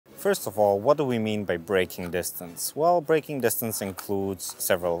First of all, what do we mean by braking distance? Well, braking distance includes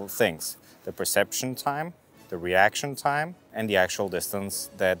several things: the perception time, the reaction time, and the actual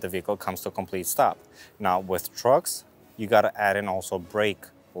distance that the vehicle comes to a complete stop. Now, with trucks, you gotta add in also brake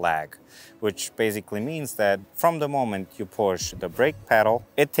lag, which basically means that from the moment you push the brake pedal,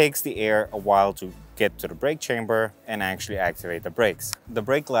 it takes the air a while to get to the brake chamber and actually activate the brakes. The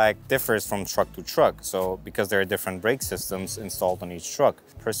brake lag differs from truck to truck, so because there are different brake systems installed on each truck.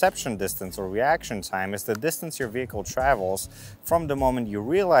 Perception distance or reaction time is the distance your vehicle travels from the moment you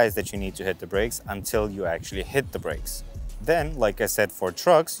realize that you need to hit the brakes until you actually hit the brakes. Then, like I said, for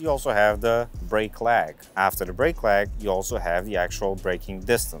trucks, you also have the brake lag. After the brake lag, you also have the actual braking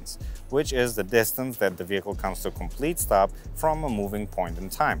distance, which is the distance that the vehicle comes to a complete stop from a moving point in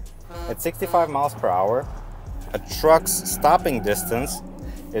time. At 65 miles per hour, a truck's stopping distance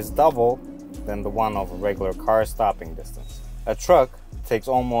is double than the one of a regular car stopping distance. A truck takes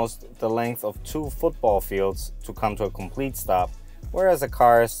almost the length of 2 football fields to come to a complete stop, whereas a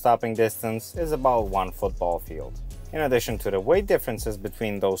car's stopping distance is about 1 football field. In addition to the weight differences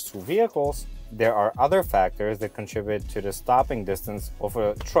between those two vehicles, there are other factors that contribute to the stopping distance of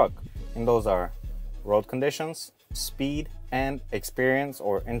a truck, and those are road conditions, speed, and experience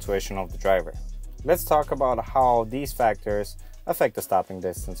or intuition of the driver. Let's talk about how these factors affect the stopping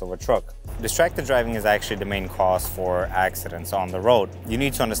distance of a truck. Distracted driving is actually the main cause for accidents on the road. You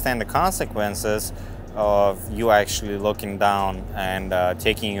need to understand the consequences of you actually looking down and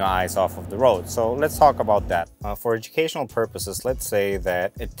taking your eyes off of the road. So let's talk about that. For educational purposes, let's say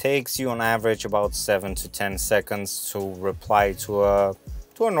that it takes you on average about 7 to 10 seconds to reply to a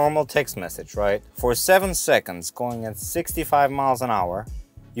normal text message, right? For 7 seconds going at 65 miles an hour,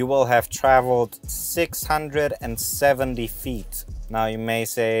 you will have traveled 670 feet. Now you may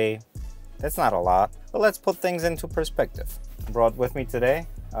say, that's not a lot, but let's put things into perspective. I brought with me today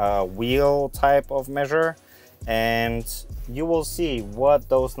a wheel type of measure, and you will see what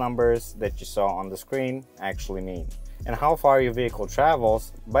those numbers that you saw on the screen actually mean and how far your vehicle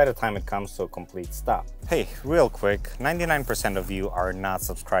travels by the time it comes to a complete stop. Hey, real quick, 99% of you are not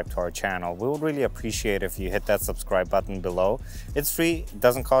subscribed to our channel. We would really appreciate if you hit that subscribe button below. It's free, it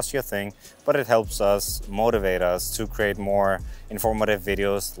doesn't cost you a thing, but it helps us motivate us to create more informative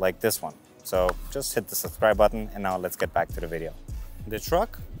videos like this one. So just hit the subscribe button, and now let's get back to the video. The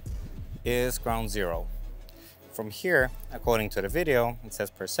truck is ground zero. From here, according to the video, it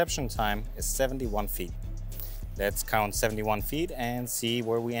says perception time is 71 feet. Let's count 71 feet and see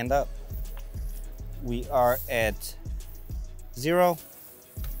where we end up. We are at 0,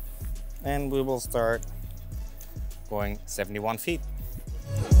 and we will start going 71 feet.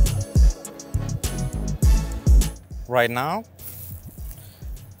 Right now,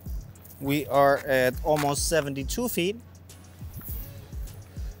 we are at almost 72 feet.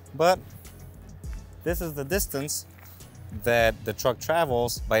 But this is the distance that the truck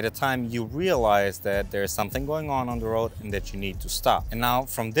travels by the time you realize that there's something going on the road and that you need to stop. And now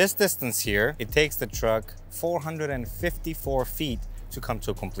from this distance here, it takes the truck 454 feet to come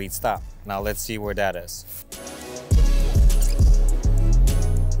to a complete stop. Now let's see where that is.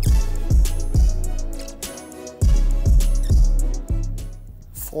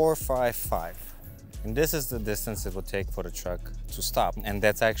 455. And this is the distance it would take for the truck to stop. And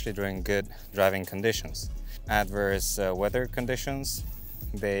that's actually during good driving conditions. Adverse weather conditions,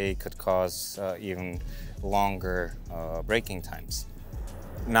 they could cause even longer braking times.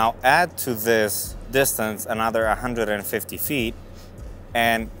 Now add to this distance another 150 feet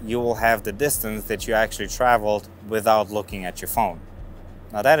and you will have the distance that you actually traveled without looking at your phone.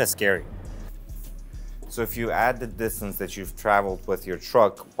 Now that is scary. So if you add the distance that you've traveled with your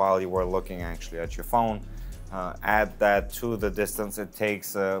truck while you were looking actually at your phone, add that to the distance it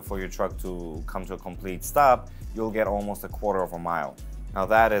takes for your truck to come to a complete stop, you'll get almost a quarter of a mile. Now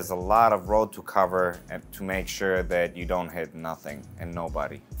that is a lot of road to cover and to make sure that you don't hit nothing and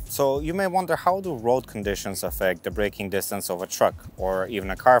nobody. So you may wonder, how do road conditions affect the braking distance of a truck or even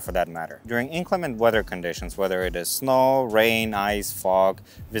a car for that matter? During inclement weather conditions, whether it is snow, rain, ice, fog,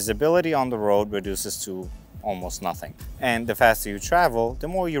 visibility on the road reduces to almost nothing. And the faster you travel, the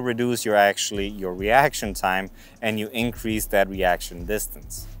more you reduce your reaction time and you increase that reaction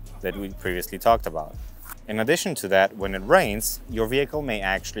distance that we previously talked about. In addition to that, when it rains, your vehicle may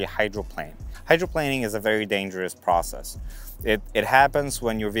actually hydroplane. Hydroplaning is a very dangerous process. It happens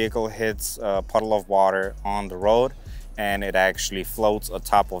when your vehicle hits a puddle of water on the road and it actually floats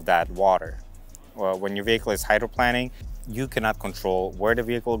atop of that water. When your vehicle is hydroplaning, you cannot control where the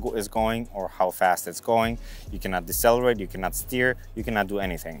vehicle is going or how fast it's going. You cannot decelerate, you cannot steer, you cannot do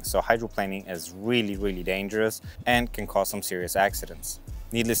anything. So hydroplaning is really, really dangerous and can cause some serious accidents.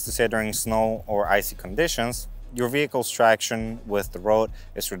 Needless to say, during snow or icy conditions, your vehicle's traction with the road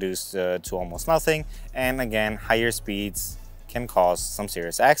is reduced to almost nothing, and again, higher speeds can cause some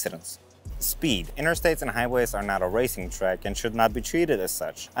serious accidents. Speed. Interstates and highways are not a racing track and should not be treated as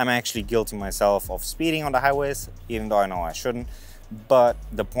such. I'm actually guilty myself of speeding on the highways, even though I know I shouldn't, but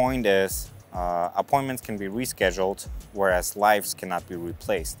the point is, appointments can be rescheduled, whereas lives cannot be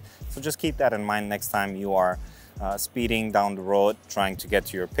replaced. So just keep that in mind next time you are speeding down the road trying to get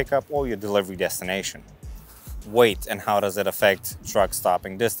to your pickup or your delivery destination. Weight and how does it affect truck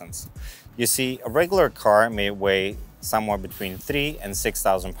stopping distance? You see, a regular car may weigh somewhere between 3,000 and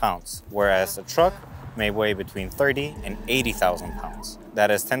 6,000 pounds, whereas a truck may weigh between 30 and 80,000 pounds.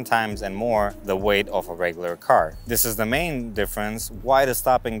 That is 10 times and more the weight of a regular car. This is the main difference why the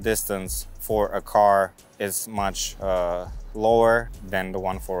stopping distance for a car is much lower than the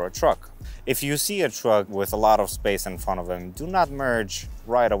one for a truck. If you see a truck with a lot of space in front of him, do not merge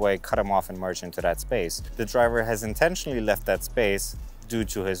right away, cut him off and merge into that space. The driver has intentionally left that space due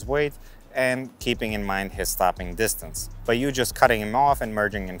to his weight and keeping in mind his stopping distance. By you just cutting him off and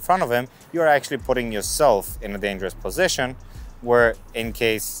merging in front of him, you're actually putting yourself in a dangerous position where, in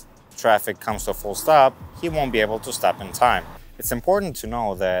case traffic comes to a full stop, he won't be able to stop in time. It's important to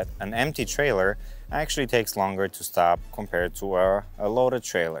know that an empty trailer actually takes longer to stop compared to a loaded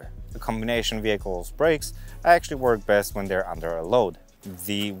trailer. The combination vehicle's brakes actually work best when they're under a load.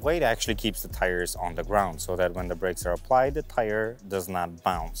 The weight actually keeps the tires on the ground so that when the brakes are applied, the tire does not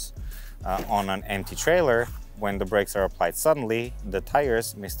bounce. On an empty trailer, when the brakes are applied suddenly, the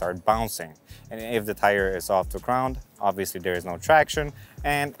tires may start bouncing. And if the tire is off the ground, obviously there is no traction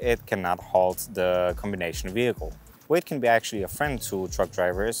and it cannot halt the combination vehicle. Weight can be actually a friend to truck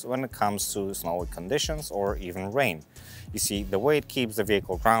drivers when it comes to snowy conditions or even rain. You see, the weight keeps the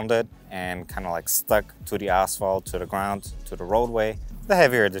vehicle grounded and kind of like stuck to the asphalt, to the ground, to the roadway. The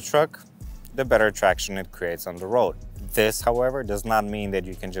heavier the truck, the better traction it creates on the road. This, however, does not mean that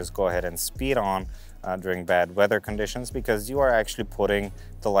you can just go ahead and speed on during bad weather conditions, because you are actually putting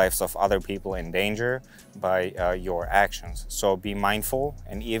the lives of other people in danger by your actions. So be mindful,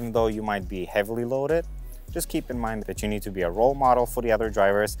 and even though you might be heavily loaded, just keep in mind that you need to be a role model for the other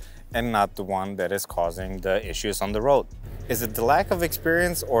drivers and not the one that is causing the issues on the road. Is it the lack of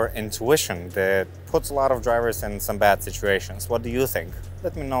experience or intuition that puts a lot of drivers in some bad situations? What do you think?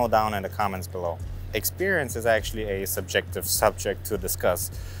 Let me know down in the comments below. Experience is actually a subjective subject to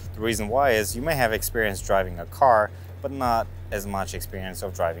discuss. The reason why is you may have experience driving a car, but not as much experience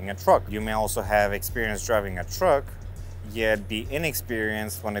of driving a truck. You may also have experience driving a truck, yet be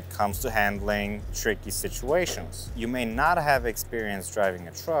inexperienced when it comes to handling tricky situations. You may not have experience driving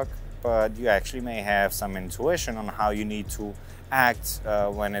a truck, but you actually may have some intuition on how you need to act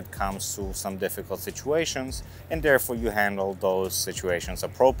when it comes to some difficult situations, and therefore you handle those situations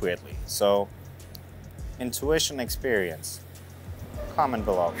appropriately. So, intuition, experience. Comment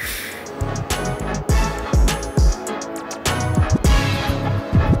below.